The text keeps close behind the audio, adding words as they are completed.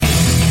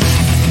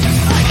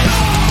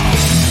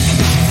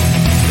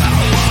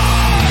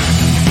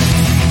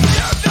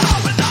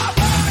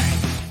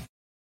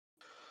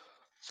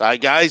Hi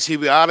guys, here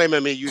we are,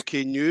 MMA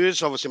UK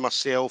News. Obviously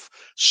myself,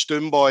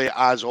 Stoomboy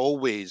as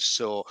always.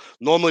 So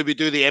normally we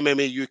do the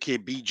MMA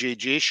UK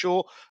BJJ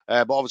show,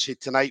 but obviously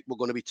tonight we're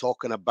going to be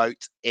talking about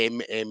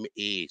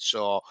MMA.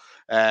 So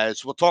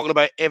we're talking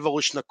about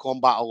Evolution of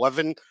Combat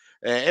 11.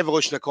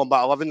 Evolution of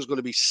Combat 11 is going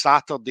to be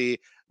Saturday,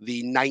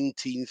 the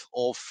 19th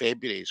of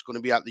February. It's going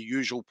to be at the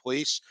usual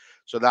place.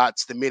 So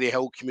that's the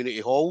Maryhill Community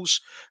Halls.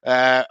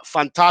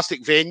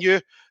 Fantastic venue.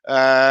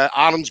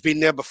 Aaron's been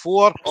there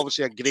before.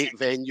 Obviously a great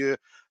venue.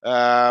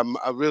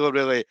 A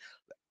really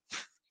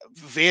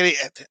very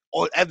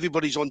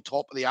everybody's on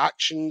top of the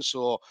action,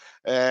 so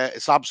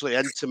it's absolutely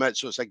intimate.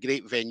 So it's a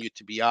great venue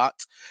to be at.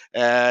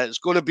 It's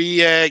going to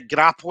be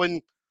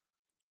grappling,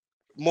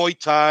 Muay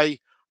Thai,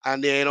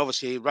 and then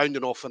obviously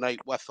rounding off the night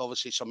with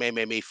obviously some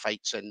MMA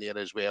fights in there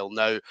as well.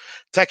 Now,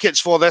 tickets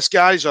for this,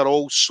 guys, are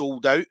all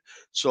sold out.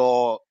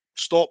 So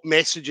stop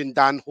messaging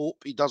Dan Hope.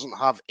 He doesn't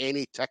have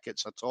any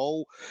tickets at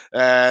all.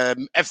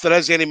 If there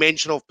is any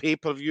mention of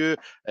pay-per-view,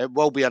 it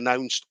will be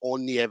announced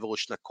on the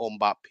Evolution of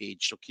Combat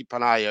page. So keep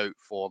an eye out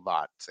for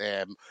that.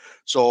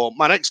 So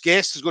my next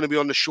guest is going to be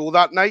on the show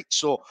that night.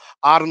 So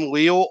Aaron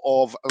Leo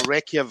of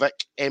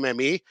Reykjavik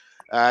MMA.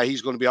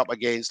 He's going to be up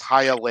against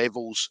higher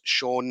levels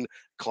Sean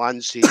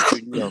Clancy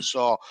Jr.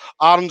 So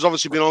Aaron's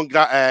obviously been on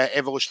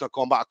Evolution of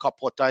Combat a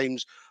couple of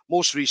times.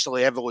 Most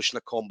recently, Evolution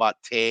of Combat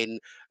 10,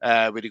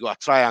 where he got a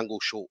triangle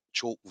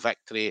choke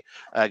victory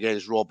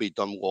against Robbie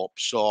Dunlop.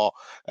 So,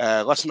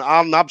 listen,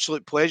 Aaron,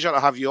 absolute pleasure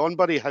to have you on,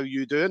 buddy. How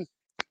you doing?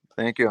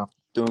 Thank you.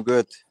 Doing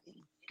good.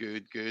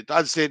 Good.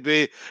 As I said,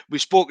 we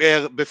spoke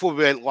before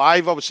we went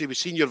live. Obviously, we've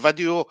seen your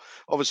video.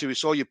 Obviously, we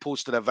saw you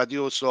posted a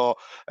video. So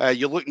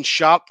you're looking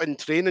sharp in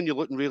training. You're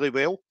looking really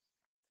well.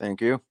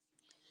 Thank you.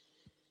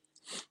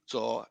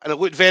 So, and it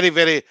looked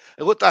it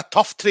looked a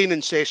tough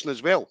training session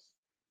as well.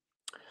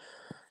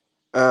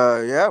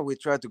 Yeah, we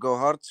tried to go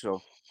hard,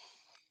 so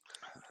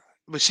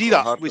we see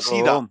that. We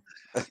see that.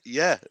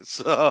 Yeah.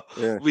 So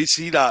yeah. We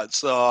see that.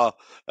 So,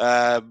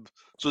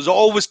 so is it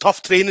always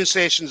tough training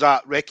sessions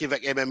at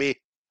Reykjavik MMA?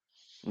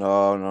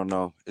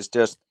 No. It's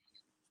just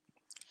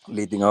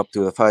leading up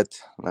to the fight,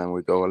 and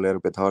we go a little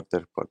bit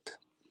harder, but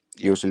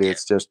usually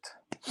it's just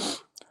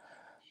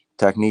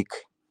technique.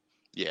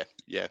 Yeah.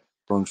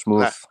 Going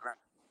smooth. So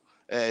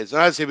as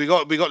I say, we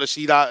got to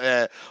see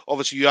that.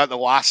 Obviously, you had the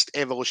last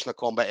Evolution of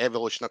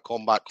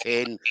Combat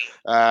 10.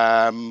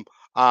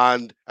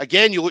 And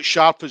again, you look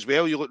sharp as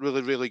well. You look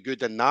really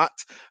good in that.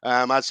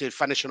 As I said,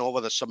 finishing off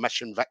with a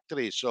submission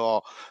victory.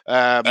 So,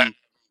 but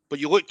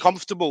you look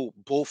comfortable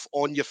both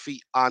on your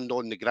feet and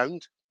on the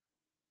ground.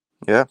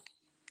 Yeah.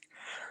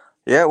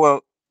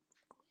 Well,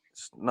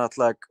 it's not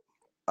like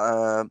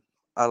I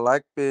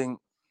like being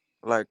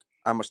like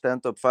I'm a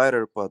stand-up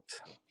fighter, but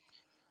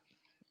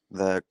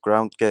the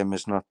ground game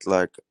is not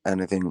like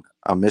anything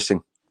I'm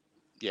missing.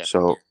 Yeah.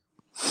 So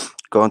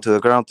going to the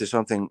ground is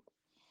something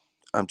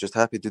I'm just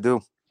happy to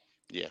do.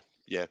 Yeah.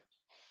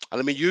 And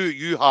I mean,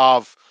 you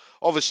have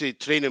obviously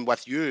training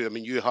with you. I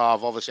mean, you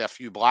have obviously a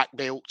few black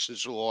belts and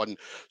so on.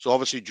 So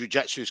obviously,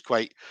 jiu-jitsu is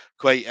quite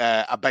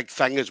a big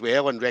thing as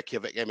well in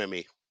Reykjavik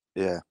MMA.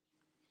 Yeah.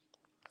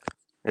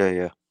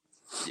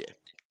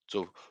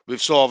 So we've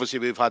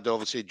had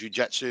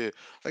jiu-jitsu. I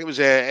think it was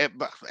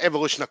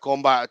Evolution of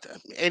Combat.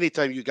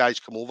 Anytime you guys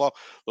come over,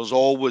 there's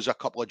always a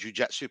couple of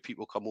jiu-jitsu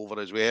people come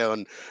over as well,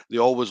 and they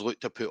always look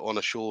to put on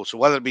a show. So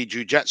whether it be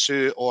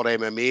jiu-jitsu or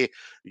MMA,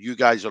 you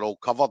guys are all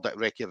covered at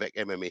Reykjavik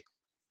MMA.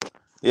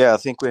 Yeah, I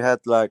think we had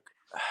like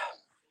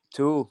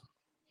 2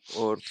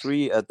 or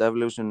 3 at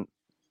Evolution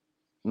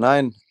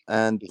 9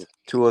 and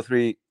 2 or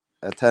 3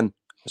 at 10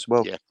 as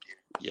well.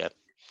 Yeah.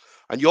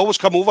 And you always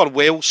come over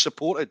well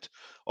supported.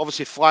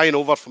 Obviously, flying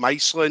over from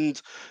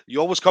Iceland, you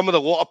always come with a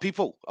lot of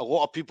people. A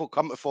lot of people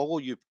come to follow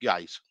you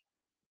guys.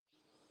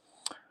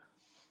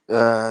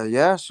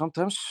 Yeah,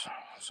 sometimes.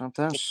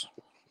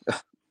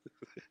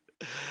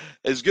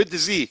 It's good to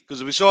see,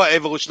 because we saw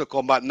Evolution of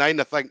Combat 9,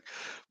 I think,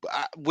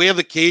 where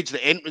the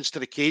entrance to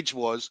the cage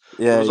was.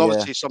 There was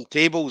obviously some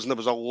tables, and there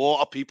was a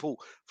lot of people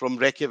from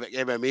Reykjavik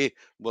MMA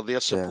were there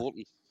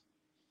supporting.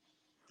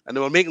 And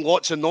they were making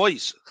lots of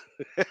noise.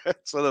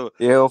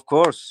 Of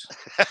course.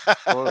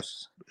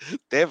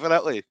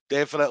 Definitely.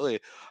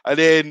 And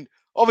then,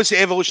 obviously,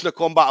 Evolution of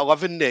Combat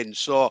 11 then.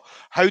 So,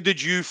 how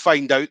did you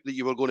find out that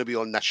you were going to be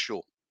on this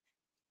show?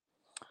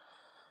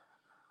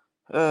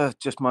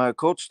 Just my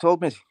coach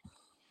told me.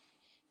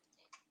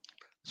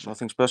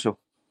 Nothing special.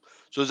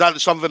 So is that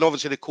something,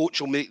 obviously, the coach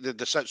will make the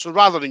decision? So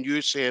rather than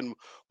you saying,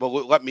 well,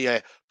 look, let me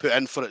put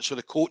in for it, so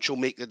the coach will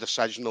make the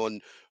decision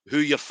on who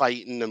you're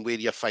fighting and where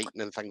you're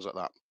fighting and things like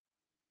that?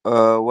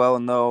 Well,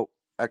 no.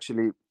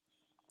 Actually,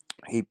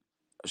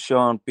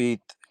 Sean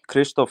beat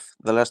Christoph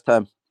the last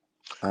time.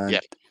 And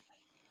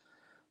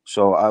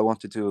so I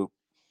wanted to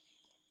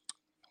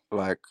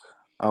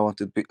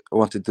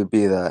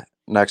be the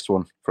next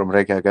one from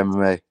Reykjavik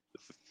MMA.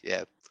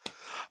 Yeah.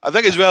 I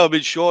think as well, I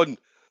mean, Sean,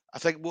 I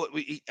think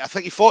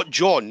he fought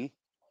John.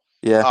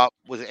 Yeah.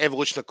 With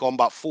Evolution of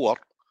Combat 4.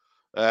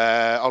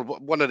 or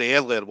one of the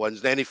earlier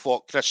ones. Then he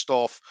fought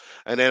Christoph,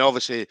 and then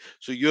obviously,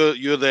 so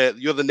you're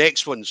the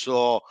next one.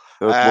 So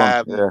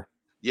Third one, yeah.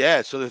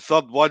 yeah, so the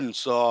third one.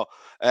 So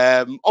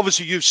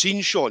obviously you've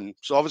seen Sean.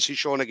 So obviously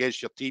Sean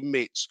against your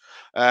teammates.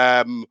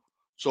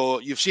 So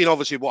you've seen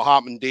obviously what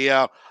happened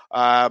there.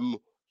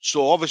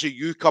 So obviously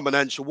you coming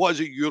in. So what is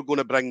it you're going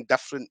to bring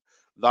different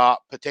that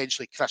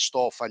potentially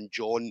Christoph and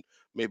John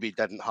maybe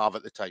didn't have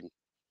at the time?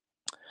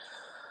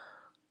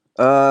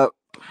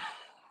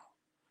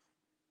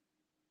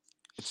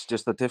 It's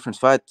just a different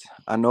fight.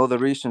 I know the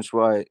reasons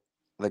why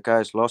the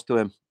guys lost to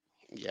him.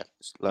 Yeah.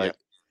 It's like,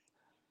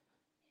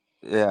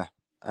 yeah,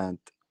 and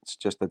it's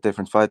just a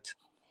different fight.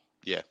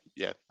 Yeah.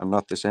 I'm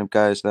not the same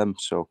guy as them,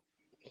 so.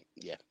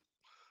 Yeah,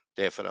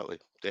 definitely.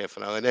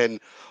 And then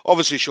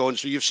obviously, Sean,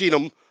 so you've seen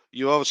him.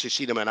 You obviously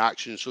seen him in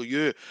action, so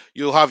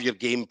you'll have your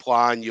game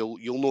plan. You'll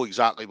know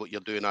exactly what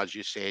you're doing, as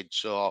you said.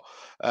 So,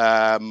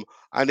 and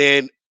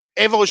then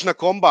Evolution of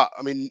Combat.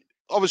 I mean,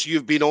 obviously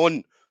you've been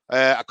on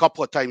a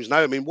couple of times now.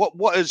 I mean,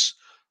 what is,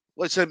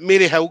 let's say,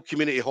 Maryhill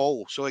Community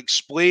Hall? So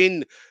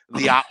explain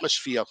the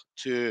atmosphere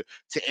to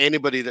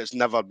anybody that's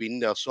never been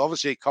there. So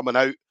obviously coming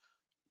out,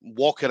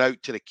 walking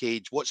out to the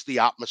cage, what's the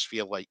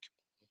atmosphere like?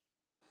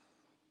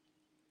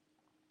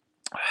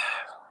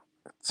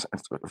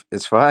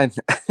 It's fine.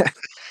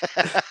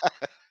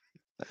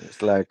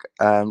 It's like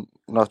I'm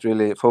not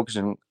really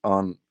focusing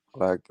on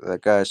like the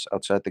guys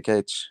outside the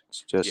cage.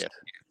 It's just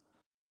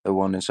the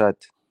one inside.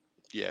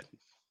 Yeah.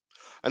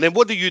 And then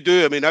what do you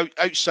do? I mean,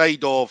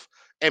 outside of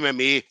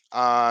MMA,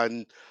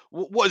 and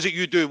what is it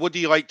you do? What do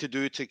you like to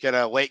do to kind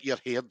of let your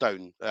hair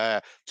down,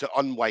 to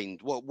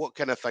unwind? What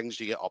kind of things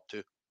do you get up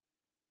to?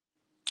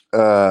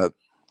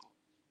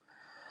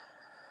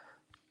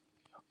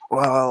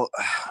 Well,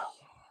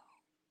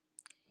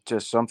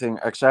 just something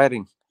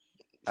exciting,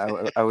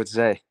 I would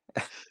say.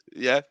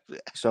 Yeah.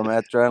 Some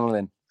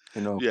adrenaline,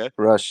 Yeah.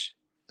 rush.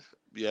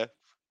 Yeah.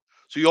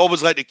 So you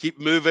always like to keep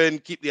moving,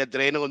 keep the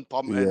adrenaline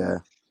pumping. Yeah.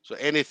 So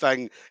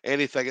anything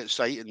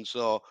exciting.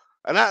 So,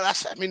 and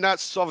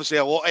that's obviously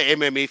a lot of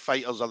MMA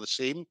fighters are the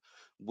same,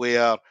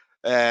 where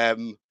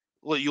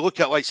you look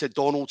at, like I said,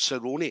 Donald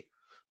Cerrone.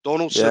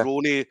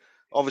 Cerrone,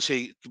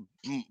 obviously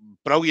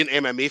brilliant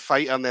MMA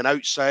fighter, and then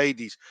outside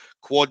he's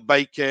quad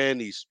biking,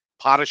 he's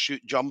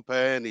parachute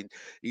jumping, and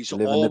he's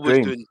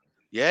always doing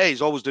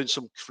he's always doing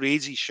some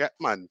crazy shit,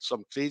 man,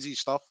 some crazy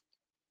stuff.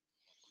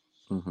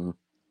 Mm-hmm.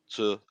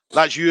 So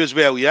that's you as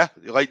well, yeah?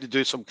 You like to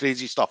do some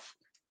crazy stuff?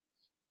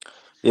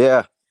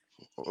 Yeah,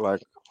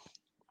 like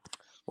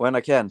when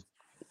I can.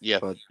 Yeah,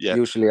 but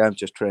usually I'm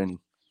just training.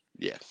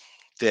 Yeah,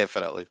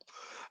 definitely.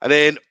 And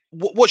then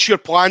what's your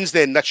plans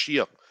then this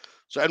year?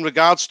 So in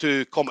regards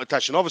to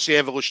competition, obviously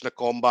Evolution of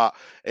Combat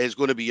is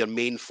going to be your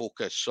main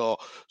focus. So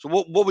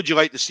what would you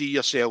like to see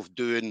yourself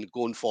doing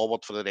going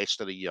forward for the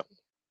rest of the year?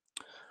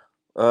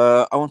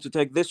 I want to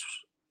take this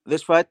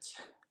fight,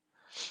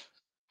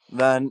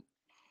 then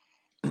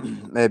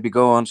maybe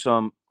go on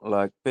some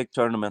like big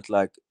tournament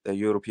like the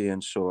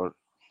Europeans or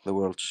the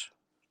Worlds.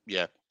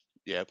 Yeah.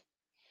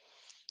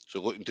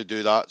 So looking to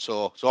do that.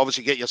 So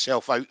obviously get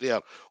yourself out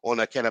there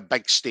on a kind of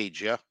big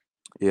stage, yeah?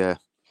 Yeah.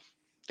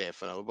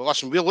 Definitely. Well,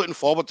 listen, we're looking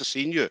forward to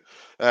seeing you.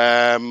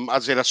 As I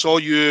said, I saw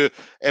you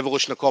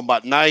Evolution of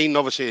Combat 9,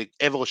 obviously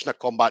Evolution of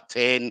Combat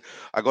 10.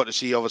 I got to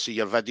see, obviously,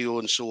 your video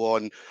and so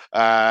on.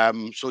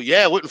 So,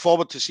 yeah, looking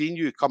forward to seeing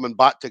you coming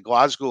back to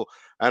Glasgow.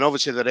 And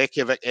obviously the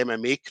Reykjavik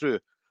MMA crew.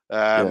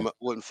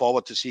 Looking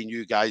forward to seeing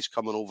you guys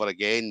coming over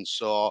again.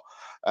 So,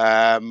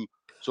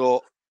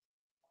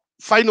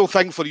 final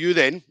thing for you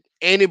then.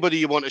 Anybody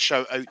you want to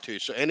shout out to?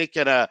 So any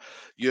kind of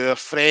your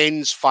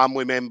friends,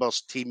 family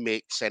members,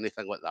 teammates,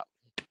 anything like that?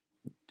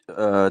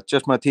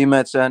 Just my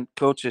teammates and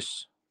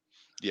coaches.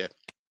 Yeah,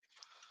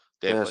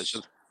 definitely.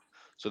 Yes.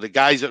 So the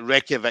guys at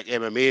Reykjavik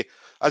MMA.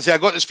 As I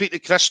got to speak to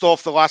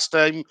Christoph the last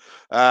time.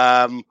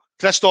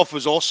 Christoph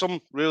was awesome,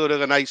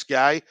 really nice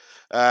guy.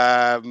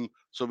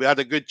 So we had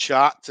a good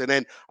chat, and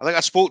then I think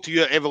I spoke to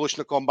you at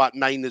Evolution of Combat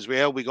 9 as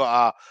well. We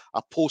got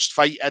a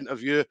post-fight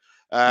interview.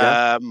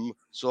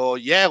 So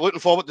yeah, looking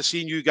forward to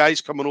seeing you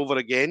guys coming over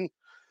again.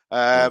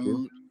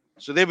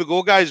 So there we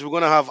go, guys. We're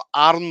going to have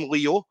Arn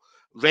Leo,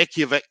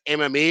 Reykjavik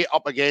MMA,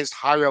 up against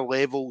higher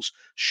levels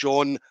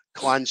Sean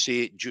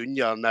Clancy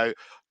Jr. Now,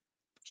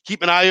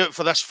 keep an eye out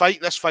for this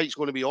fight. This fight's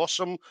going to be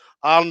awesome.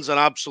 Arn's an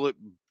absolute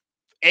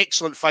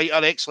excellent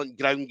fighter, excellent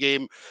ground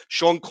game.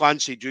 Sean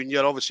Clancy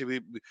Jr.,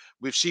 obviously,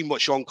 we've seen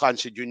what Sean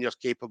Clancy Jr. is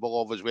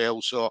capable of as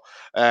well. So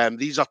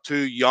these are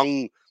two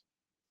young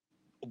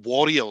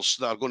warriors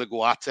that are going to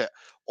go at it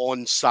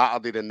on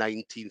Saturday, the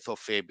 19th of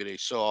February.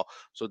 So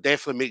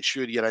definitely make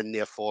sure you're in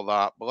there for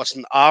that. But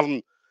listen,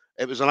 Arn,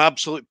 it was an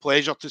absolute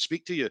pleasure to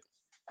speak to you.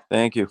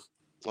 Thank you.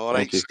 All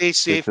right, stay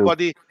safe,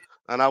 buddy,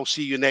 and I'll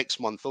see you next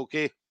month,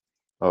 okay?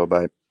 Oh,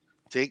 bye.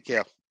 Take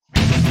care.